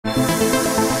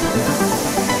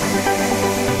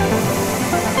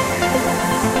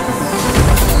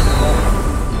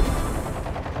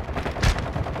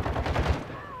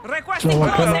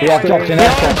Someone come up. Yeah, dropped in,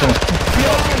 dropped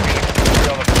in.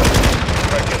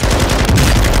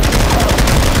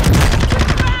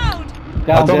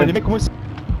 Down, dude.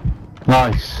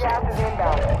 Nice.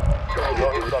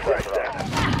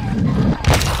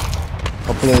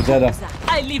 Hopefully it's dead.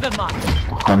 I leave a mark.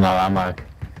 Oh no, ammo.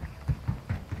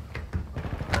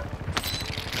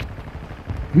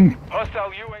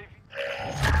 Hostile UAV.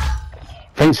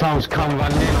 Think someone's come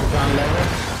running in on ground level.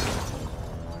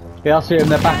 Yeah, I see him,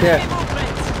 they're back here.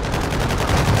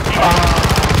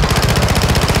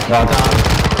 Well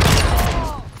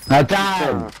done. Well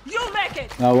done. You make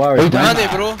it. No worries, man. Money,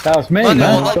 bro. That was me, Money,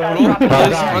 man. all up, bro. Money, money,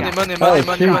 money, money,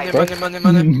 money, money, money,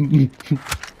 money.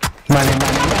 Money.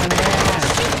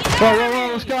 Whoa,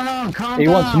 what's going on? Calm He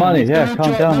down. wants money, yeah,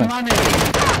 calm down, man. Money.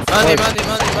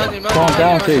 Money. Calm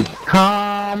down, dude.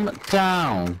 Calm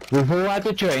down. We've all had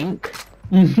a drink.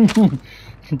 Money.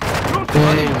 Yeah,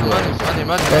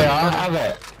 I'll have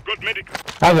it. Good medical.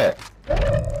 Have it.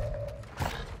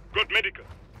 Good medical.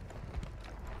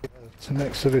 It's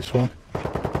next to this one.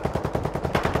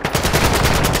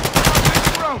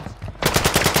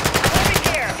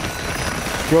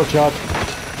 Your charge.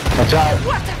 Watch out.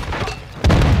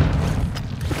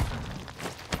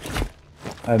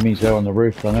 That means they're on the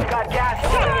roof, doesn't it? Got gas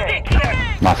moving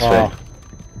in. Must Oh.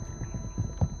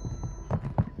 be.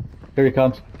 Here he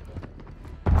comes.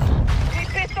 Big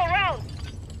pistol round.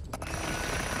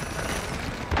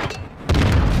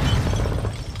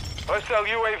 Hostile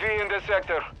UAV in the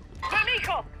sector.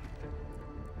 Amico.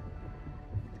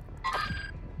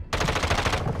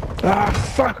 Ah,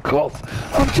 fuck off!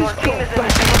 I've Your just team got is in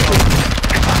back.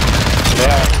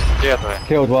 the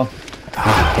Killed one.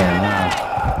 Fucking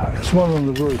hell. There's one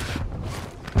on the roof.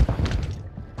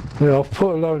 Yeah, I've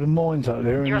put a load of mines up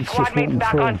there and Your he's just squad mates walking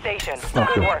back through. on station.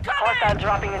 Fuck Good it. work. Hostile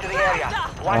dropping into the area.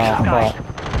 Watch Ah, the skies.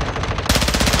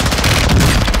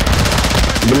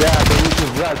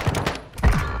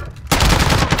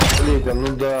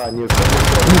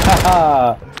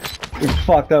 Haha! We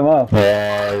fucked them up.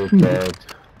 Yeah, you did.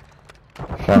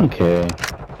 Thank you.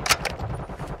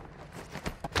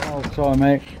 Oh, sorry,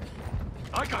 mate.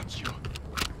 I got you.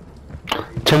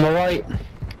 To my right.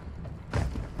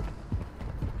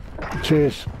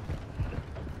 Cheers.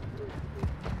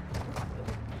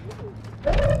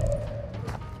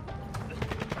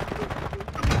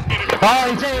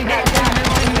 Oh, he's there,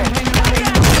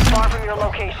 Far from your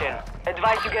location.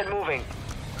 Advise you get moving.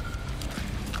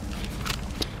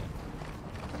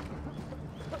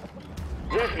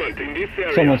 Movement in this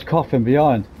area. Someone's coughing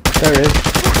behind. There he is. Made it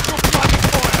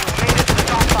to the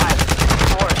top 5.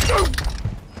 Good work.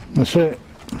 That's it.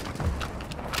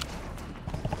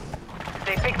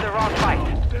 They picked the wrong fight.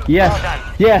 Yes. Well done.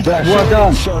 Yes. Well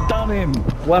done. Shot done him.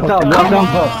 Well done. Well done,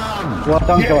 guys. Well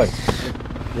done, guys.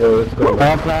 Well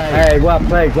played. Hey, well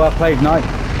played, nice.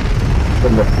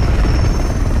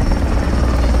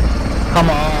 Come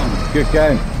on. Good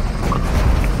game.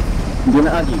 You're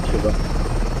gonna add each other.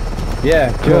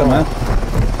 Yeah, sure, man.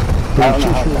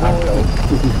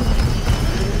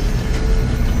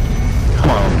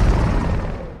 Come on.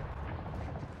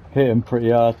 Hit him pretty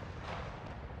hard.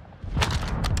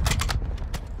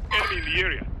 Enemy in the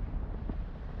area.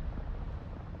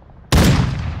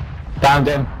 Downed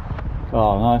him.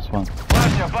 Oh, nice one.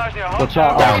 Bosnia. Watch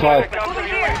out, outside.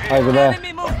 Over there.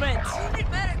 Enemy movement.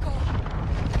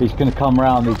 He's gonna come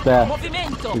round, he's there.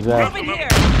 Movimento. He's there. Moving here.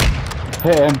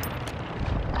 Hit him.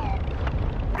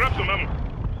 Grab some ammo.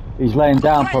 He's laying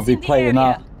down, Threats probably in the playing area.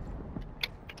 up.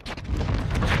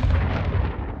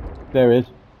 There he is.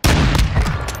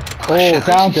 Oh,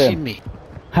 downed him.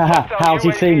 Haha, how's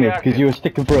he seen me? Because you were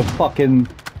sticking for a fucking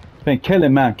thing. Kill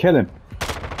him, man, kill him.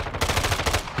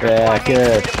 Yeah,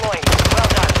 good. Redeploying. Well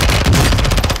done.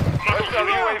 Hostile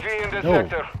UAV in the Oh.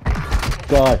 sector.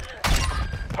 Die.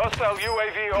 Hostile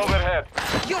UAV overhead.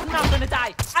 You're not gonna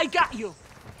die. I got you.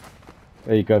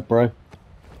 There you go, bro.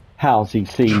 How's he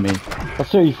seen me? I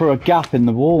saw you through a gap in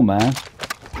the wall, man.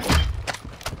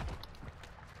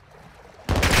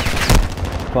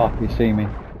 Fuck, you see me.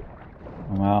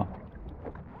 I'm out.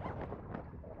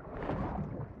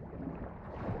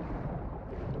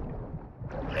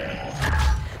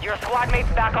 Your squad mates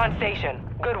back on station.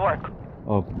 Good work.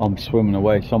 Oh, I'm swimming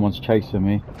away. Someone's chasing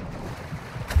me.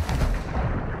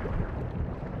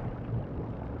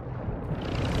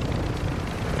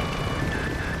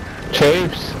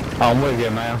 Chiefs, I'm with you,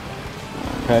 man.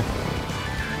 Okay.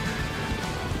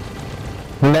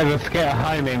 Never forget a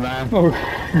homie, man.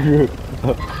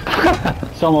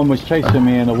 Someone was chasing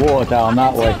me in the water down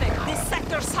that way. Attenzione, this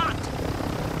sector's hot.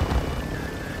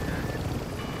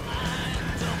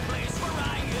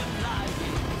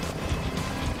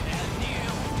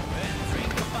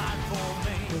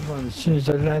 as soon as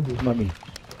they landed, mummy.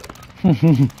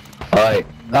 Oi,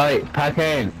 pack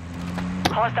in.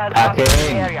 Hostile Pack dropping in the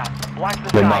in. area. Watch the The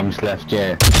sky. mum's left,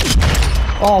 yeah.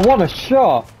 Oh, what a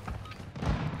shot!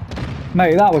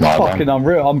 Mate, that was Well fucking done.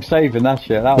 unreal. I'm saving that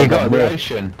shit. That was You got the unreal.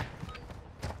 ocean.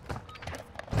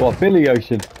 What, Billy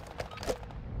Ocean?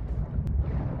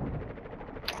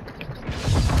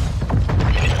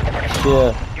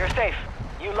 Yeah. You're safe.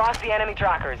 You lost the enemy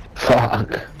trackers.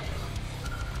 Fuck.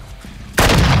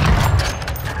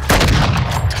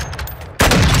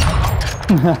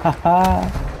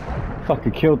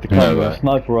 Fucking killed the No king with way. a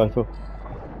sniper rifle.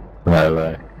 No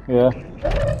way. Yeah.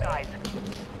 Guys.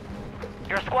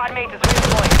 Your squad mate is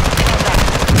redeployed.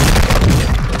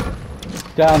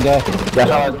 Down there.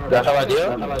 Déjala,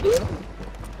 tío.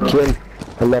 ¿Quién?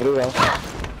 El de arriba.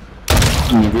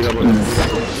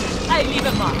 I leave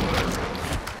him marked.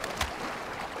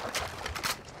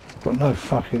 Got no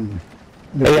fucking...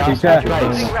 Yeah, He's there.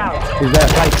 Moving round. He's there.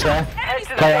 Plates there. Head to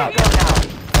the Play safe up. zone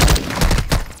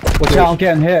now. Watch out, I'm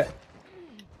getting hit.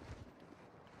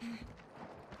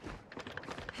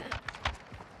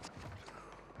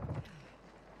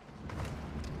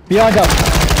 Behind us.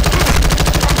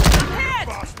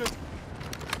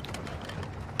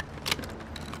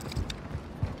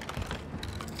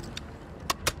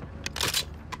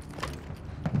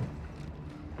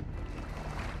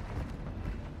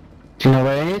 Do you know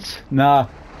where it is? Nah.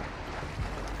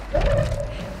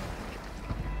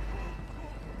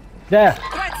 There.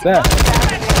 There.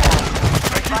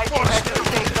 Advise you head to the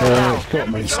safe zone now. It's got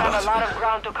me. You have a lot of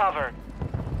ground to cover.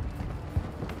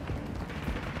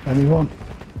 Anyone?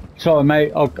 Sorry,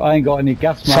 mate. I ain't got any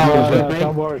gas Someone mask. with me.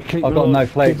 Don't worry, keep I've got alive,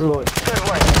 no plates. keep alive. Good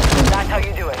work. That's how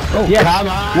you do it. Yes. Come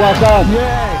on. Well done.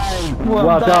 Yes!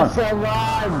 Well done. That's a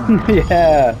run.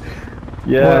 Yeah.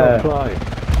 Yeah. Well played.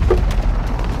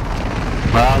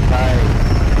 Well played.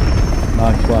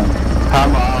 Nice one.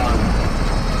 Come on.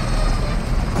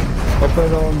 I've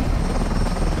been on,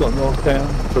 got knocked down,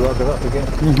 but I got up again.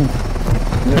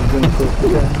 Never been pushed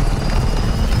again.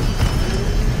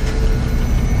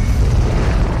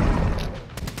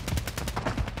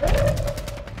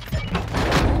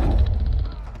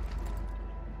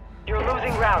 You're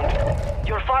losing ground.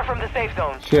 You're far from the safe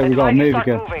zone. Shit, we gotta Advise you move start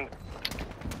again. moving.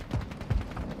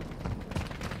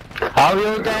 Oh,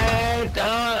 you're dead.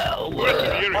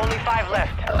 Only 5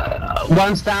 left.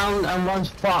 One's down and one's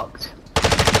fucked.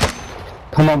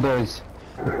 Come on, boys.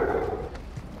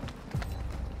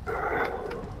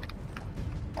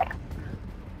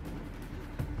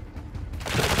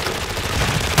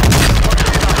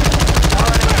 All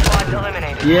enemy squads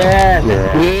eliminated. Yes.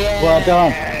 Yeah. Well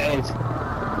done.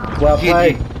 Well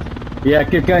played. Yeah,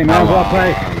 good game, man. Well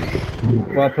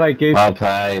played. Well played, Goose. Well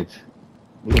played.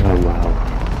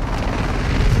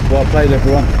 Well played,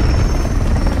 everyone.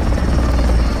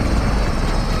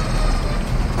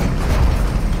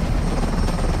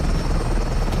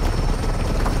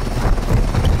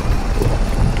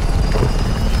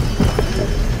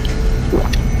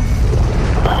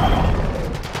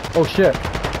 Oh shit.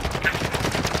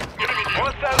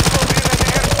 Hostiles closing in the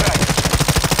airstrike.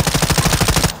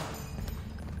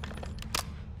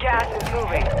 Gas is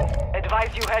moving.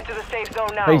 Advise you head to the safe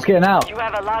zone now. He's getting out. You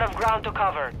have a lot of ground to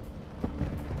cover.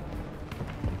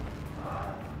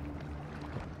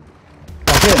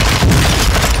 Back in.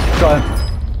 Got him.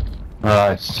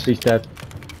 Nice. He's dead.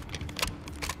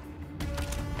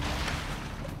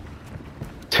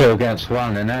 2 against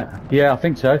 1, innit? Yeah, I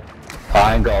think so.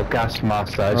 I ain't got a gas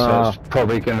mask though, so Ah. it's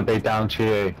probably going to be down to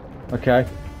you. Okay.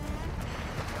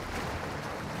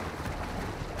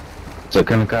 Is it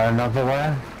going to go another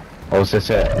way? Or is this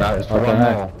it? No, it's I one don't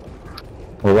know. more.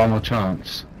 Well, one more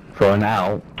chance for an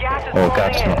out Gas is or closing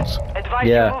gas in. mask. Advise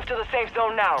Yeah. you move to the safe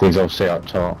zone now. He's obviously up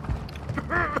top.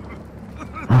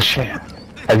 Oh shit.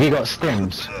 Have you got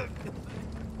stims?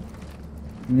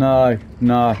 No,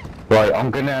 no. Right,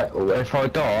 I'm gonna, if I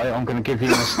die, I'm gonna give you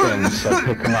my stims, so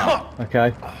pick them up.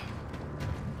 Okay.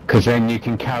 Because then you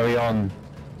can carry on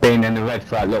being in the red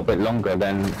for a little bit longer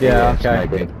than Yeah, it is, okay.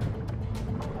 maybe.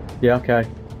 Yeah, okay.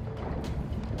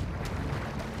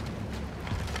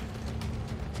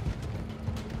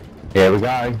 Here we go.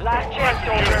 Last chance,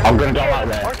 soldier. I'm gonna go up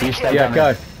there. Or You stay Yeah, down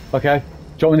go. there. Okay.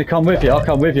 Do you want me to come with you? I'll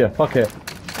come with you. Fuck it.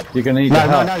 You're gonna need No, the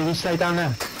no, help. no, you stay down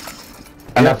there.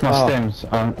 And Yeah, that's my oh.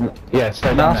 stims. Yeah,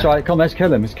 stay No, down that's there. right. Come, let's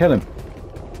kill him. Let's kill him.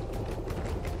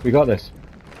 We got this.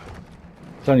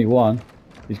 It's only one.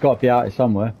 He's got to be out here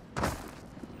somewhere.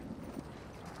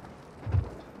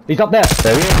 He's up there.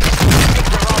 There he is.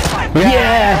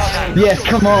 Yes! Yes,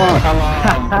 come on! Come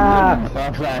on.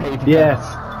 Well played. Yes!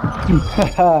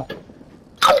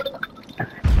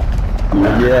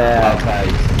 Well yeah!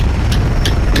 played.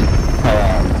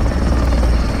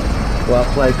 Well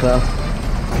played, Klaus.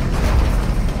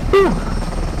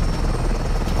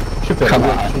 Should be Come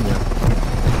able to on. shouldn't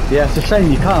you? Yeah, it's a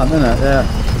shame you can't, isn't it? Yeah.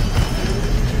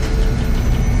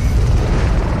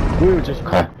 We were just...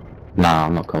 Okay. Nah,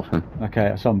 I'm not coughing. Okay,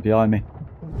 that's someone behind me.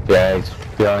 Yeah, he's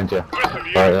behind you.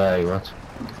 Right there, he was.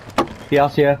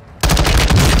 Yes, yeah.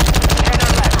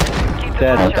 Keep the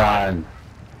Dead. Well pressure on. done.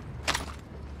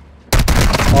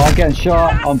 Oh, I'm getting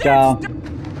shot. I'm down.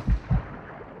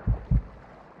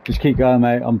 Just keep going,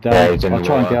 mate. I'm Yeah, down. he's in I'll the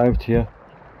try and water. get over to you.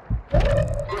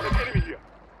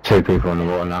 2 people in the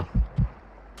water now.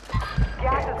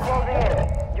 Gas is closing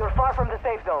in. You're far from the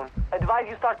safe zone. Advise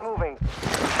you start moving.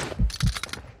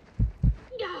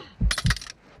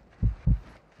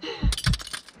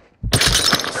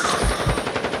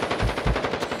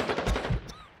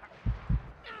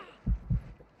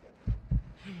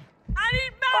 I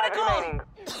need 5 medical! remaining.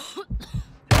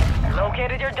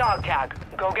 Located your dog tag.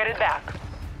 Go get it back.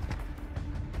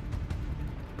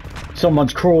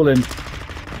 Someone's crawling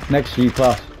next to you,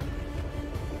 Klaus.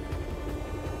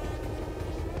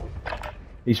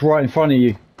 He's right in front of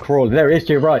you. Crawling. There he is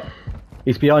to your right.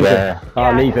 He's behind Yeah. you.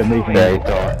 Ah, leave him, leave him. Yeah, he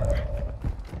died.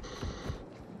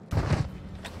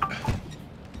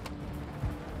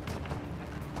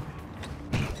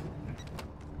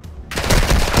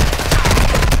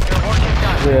 Your work is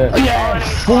done. Yeah.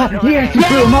 Yes! What? Yes, you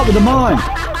blew him up with the mine.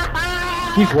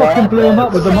 You fucking blew him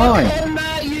up with the mine.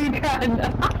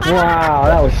 Wow,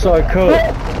 that was so cool.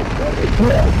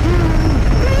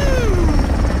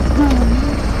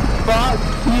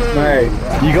 Mate,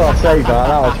 you gotta save that.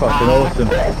 That was fucking awesome.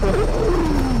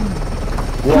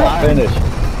 What a finish.